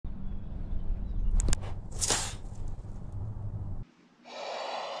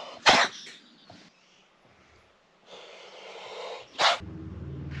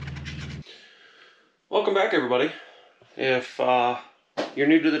Welcome back, everybody. If you're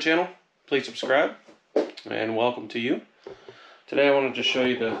new to the channel, please subscribe, and welcome to you. Today I wanted to show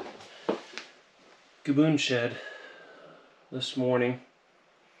you the Gaboon Shed this morning.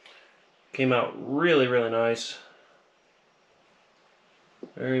 Came out really nice.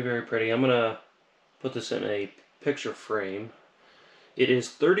 Very pretty. I'm gonna put this in a picture frame. It is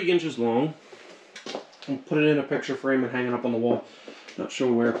 30 inches long. I'll put it in a picture frame and hang it up on the wall. Not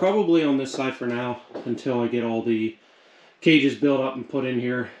sure where. Probably on this side for now until I get all the cages built up and put in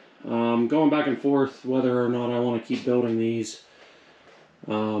here. Going back and forth whether or not I want to keep building these.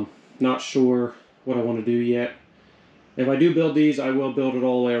 Not sure what I want to do yet. If I do build these, I will build it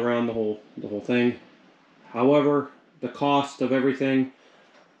all the way around the whole thing. However, the cost of everything,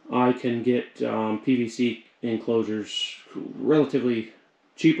 I can get PVC enclosures relatively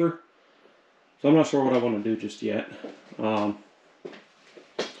cheaper. So I'm not sure what I want to do just yet.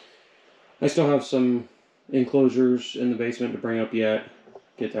 I still have some enclosures in the basement to bring up yet.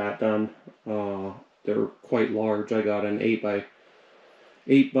 Get that done. They're quite large. I got an 8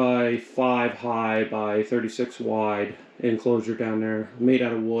 by 5 high by 36 wide enclosure down there, made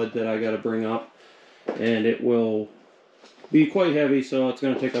out of wood, that I got to bring up, and it will be quite heavy, so it's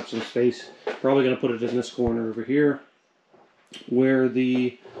going to take up some space. Probably going to put it in this corner over here where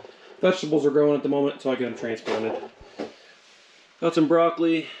the vegetables are growing at the moment, so I get them transplanted. Got some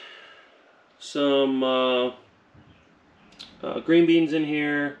broccoli, some green beans in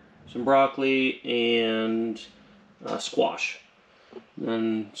here, some broccoli, and squash.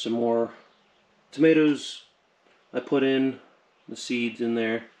 And some more tomatoes I put in, the seeds in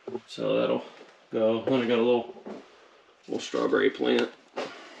there, so that'll go. Then I got a little strawberry plant.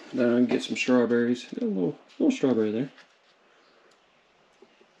 Then I can get some strawberries. Got a little strawberry there.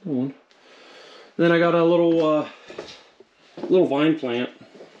 Good one. Then I got a little vine plant.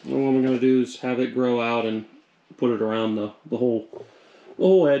 And what I'm going to do is have it grow out and put it around the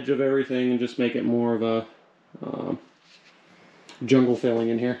whole edge of everything, and just make it more of a jungle filling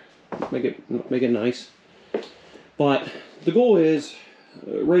in here. Make it nice. But the goal is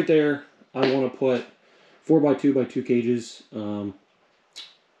right there. I want to put 4x2x2 cages all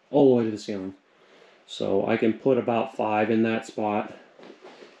the way to the ceiling, so I can put about 5 in that spot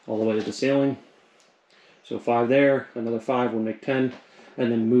all the way to the ceiling. So 5 there, another 5 will make 10. And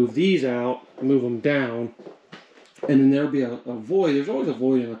then move these out, move them down, and then there'll be a void. There's always a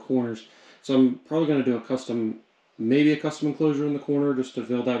void in the corners, so I'm probably going to do maybe a custom enclosure in the corner just to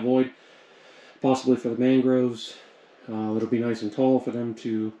fill that void, possibly for the mangroves. It'll be nice and tall for them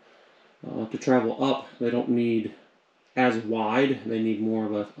to travel up. They don't need as wide. They need more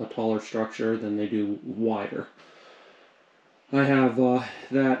of a taller structure than they do wider. I have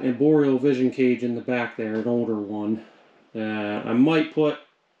that arboreal vision cage in the back there, an older one. I might put,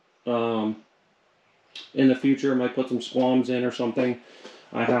 in the future, I might put some squams in or something.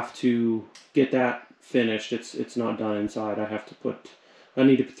 I have to get that finished. It's not done inside. I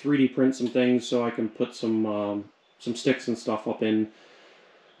need to 3D print some things so I can put some sticks and stuff up in.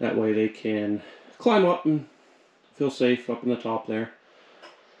 That way they can climb up and feel safe up in the top there.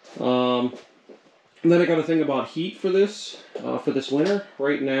 And then I got to think about heat for this winter.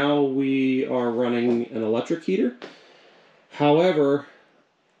 Right now we are running an electric heater. However,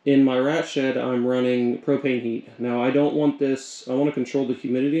 in my rat shed, I'm running propane heat. Now, I don't want this. I want to control the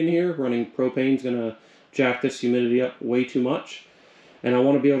humidity in here. Running propane is going to jack this humidity up way too much, and I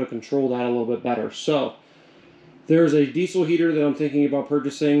want to be able to control that a little bit better. So, there's a diesel heater that I'm thinking about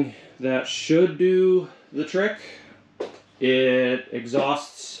purchasing that should do the trick. It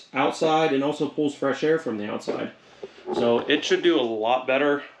exhausts outside and also pulls fresh air from the outside. So, it should do a lot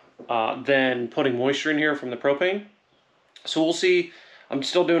better than putting moisture in here from the propane. So we'll see. I'm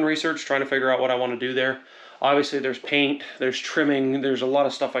still doing research, trying to figure out what I want to do there. Obviously, there's paint, there's trimming, there's a lot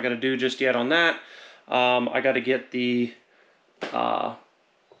of stuff I got to do just yet on that. I got to get the,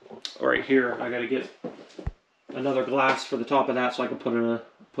 right here, I got to get another glass for the top of that so I can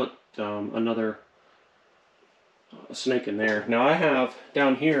put another snake in there. Now I have,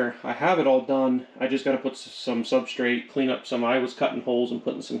 down here, I have it all done. I just got to put some substrate, clean up some. I was cutting holes and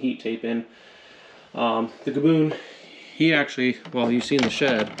putting some heat tape in. The Gaboon, he actually, well, you see in the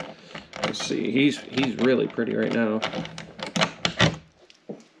shed, let's see, he's really pretty right now.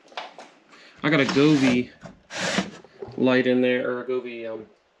 I got a Govee light in there, or a Govee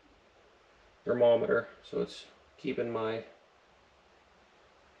thermometer, so it's keeping my...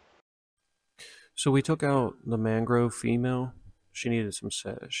 So we took out the mangrove female. She needed some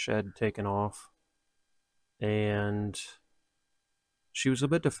shed taken off, and she was a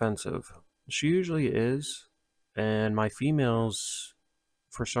bit defensive. She usually is. And my females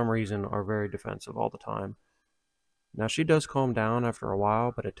for some reason, are very defensive all the time. Now, she does calm down after a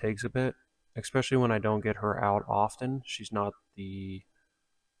while, but it takes a bit, especially when I don't get her out often. She's not the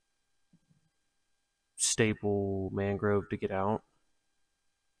staple mangrove to get out.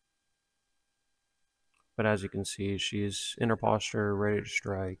 But as you can see, she's in her posture, ready to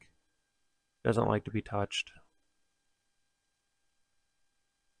strike. Doesn't like to be touched.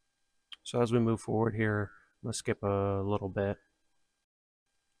 So as we move forward here, let's skip a little bit.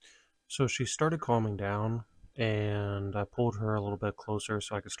 So she started calming down, and I pulled her a little bit closer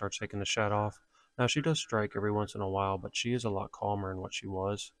so I could start taking the shed off. Now, she does strike every once in a while, but she is a lot calmer than what she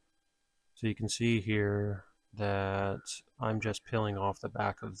was. So you can see here that I'm just peeling off the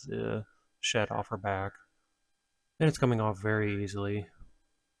back of the shed off her back, and it's coming off very easily.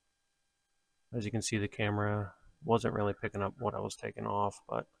 As you can see, the camera wasn't really picking up what I was taking off,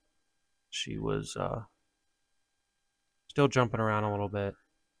 but she was still jumping around a little bit.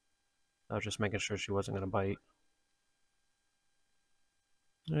 I was just making sure she wasn't going to bite.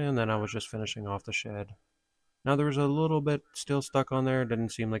 And then I was just finishing off the shed. Now there was a little bit still stuck on there. It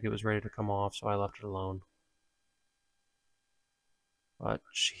didn't seem like it was ready to come off, so I left it alone. But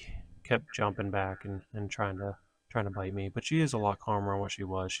she kept jumping back and trying to bite me. But she is a lot calmer than what she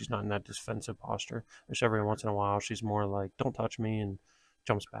was. She's not in that defensive posture. Just every once in a while, she's more like, don't touch me, and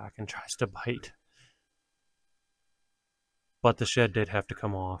jumps back and tries to bite. But the shed did have to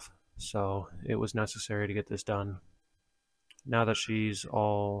come off, so it was necessary to get this done. Now that she's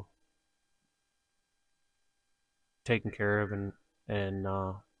all taken care of and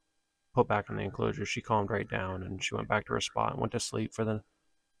put back in the enclosure, she calmed right down, and she went back to her spot and went to sleep for the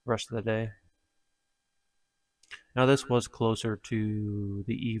rest of the day. Now this was closer to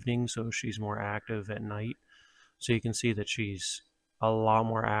the evening, so she's more active at night. So you can see that she's a lot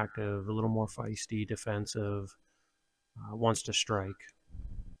more active, a little more feisty, defensive, wants to strike.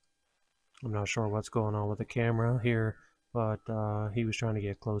 I'm not sure what's going on with the camera here, but he was trying to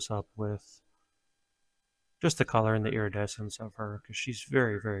get close up with just the color and the iridescence of her, because she's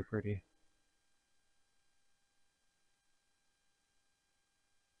very, very pretty.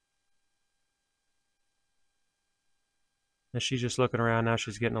 And she's just looking around now.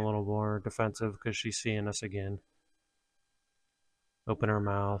 She's getting a little more defensive because she's seeing us again. Open her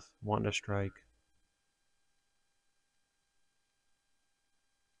mouth, wanting to strike.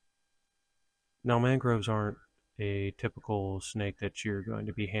 Now, mangroves aren't a typical snake that you're going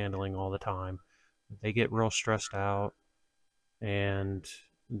to be handling all the time. They get real stressed out, and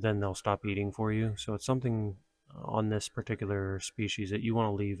then they'll stop eating for you. So it's something on this particular species that you want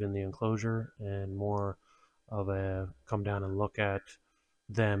to leave in the enclosure, and more of a come down and look at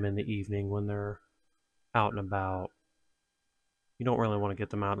them in the evening when they're out and about. You don't really want to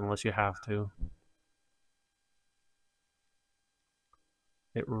get them out unless you have to.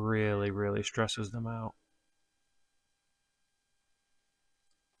 It really, really stresses them out.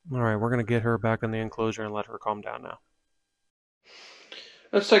 Alright, we're going to get her back in the enclosure and let her calm down now.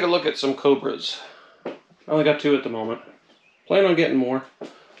 Let's take a look at some cobras. I only got 2 at the moment. Plan on getting more.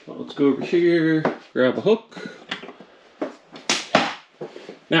 Well, let's go over here, grab a hook.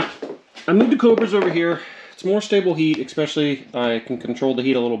 Now, I moved the cobras over here. It's more stable heat, especially I can control the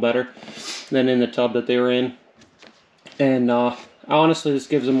heat a little better than in the tub that they were in. And honestly, this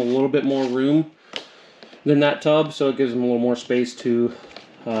gives them a little bit more room than that tub, so it gives them a little more space to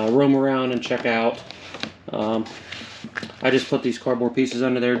roam around and check out. I just put these cardboard pieces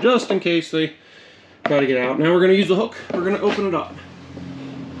under there just in case they try to get out. Now we're going to use the hook. We're going to open it up.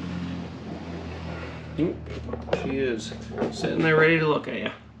 Oop, she is sitting there ready to look at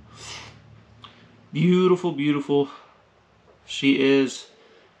you. Beautiful, beautiful. She is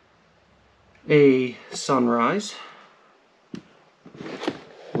a sunrise,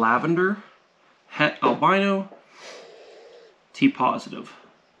 lavender, het albino, T positive.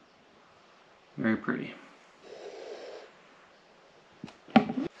 Very pretty.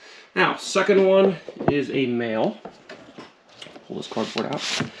 Now, second one is a male. Pull this cardboard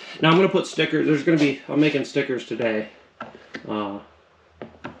out. Now I'm going to put stickers. There's going to be, I'm making stickers today. I'm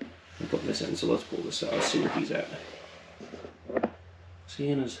putting this in, so let's pull this out. Let's see where he's at.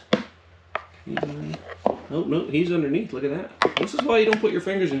 Seeing his, nope, nope, he's underneath. Look at that. This is why you don't put your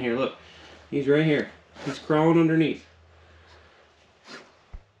fingers in here. Look, he's right here. He's crawling underneath.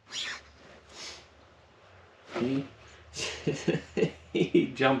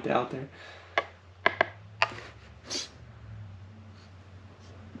 He jumped out there.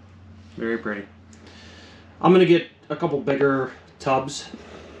 Very pretty. I'm gonna get a couple bigger tubs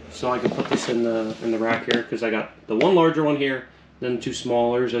so I can put this in the rack here, because I got the one larger one here, then 2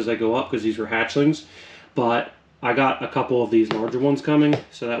 smallers as I go up, because these were hatchlings. But I got a couple of these larger ones coming,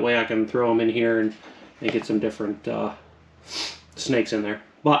 so that way I can throw them in here and get some different snakes in there.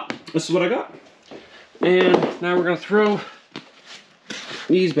 But this is what I got. And now we're going to throw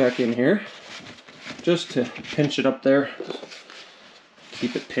these back in here just to pinch it up there.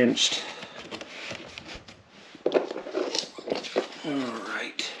 Keep it pinched.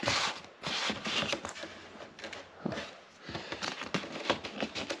 Alright.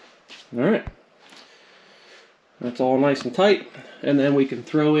 Alright. That's all nice and tight. And then we can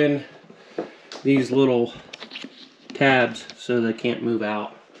throw in these little tabs so they can't move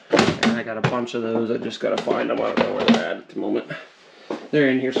out. And I got a bunch of those. I just got to find them. I don't know where they're at the moment. They're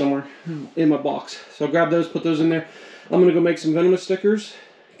in here somewhere in my box. So I'll grab those, put those in there. I'm going to go make some venomous stickers,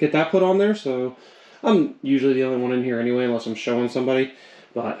 get that put on there. So I'm usually the only one in here anyway, unless I'm showing somebody.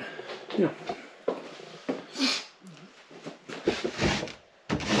 But, you know.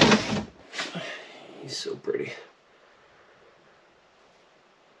 He's so pretty.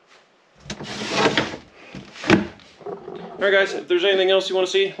 Alright guys, if there's anything else you want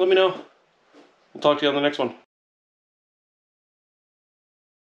to see, let me know. I'll talk to you on the next one.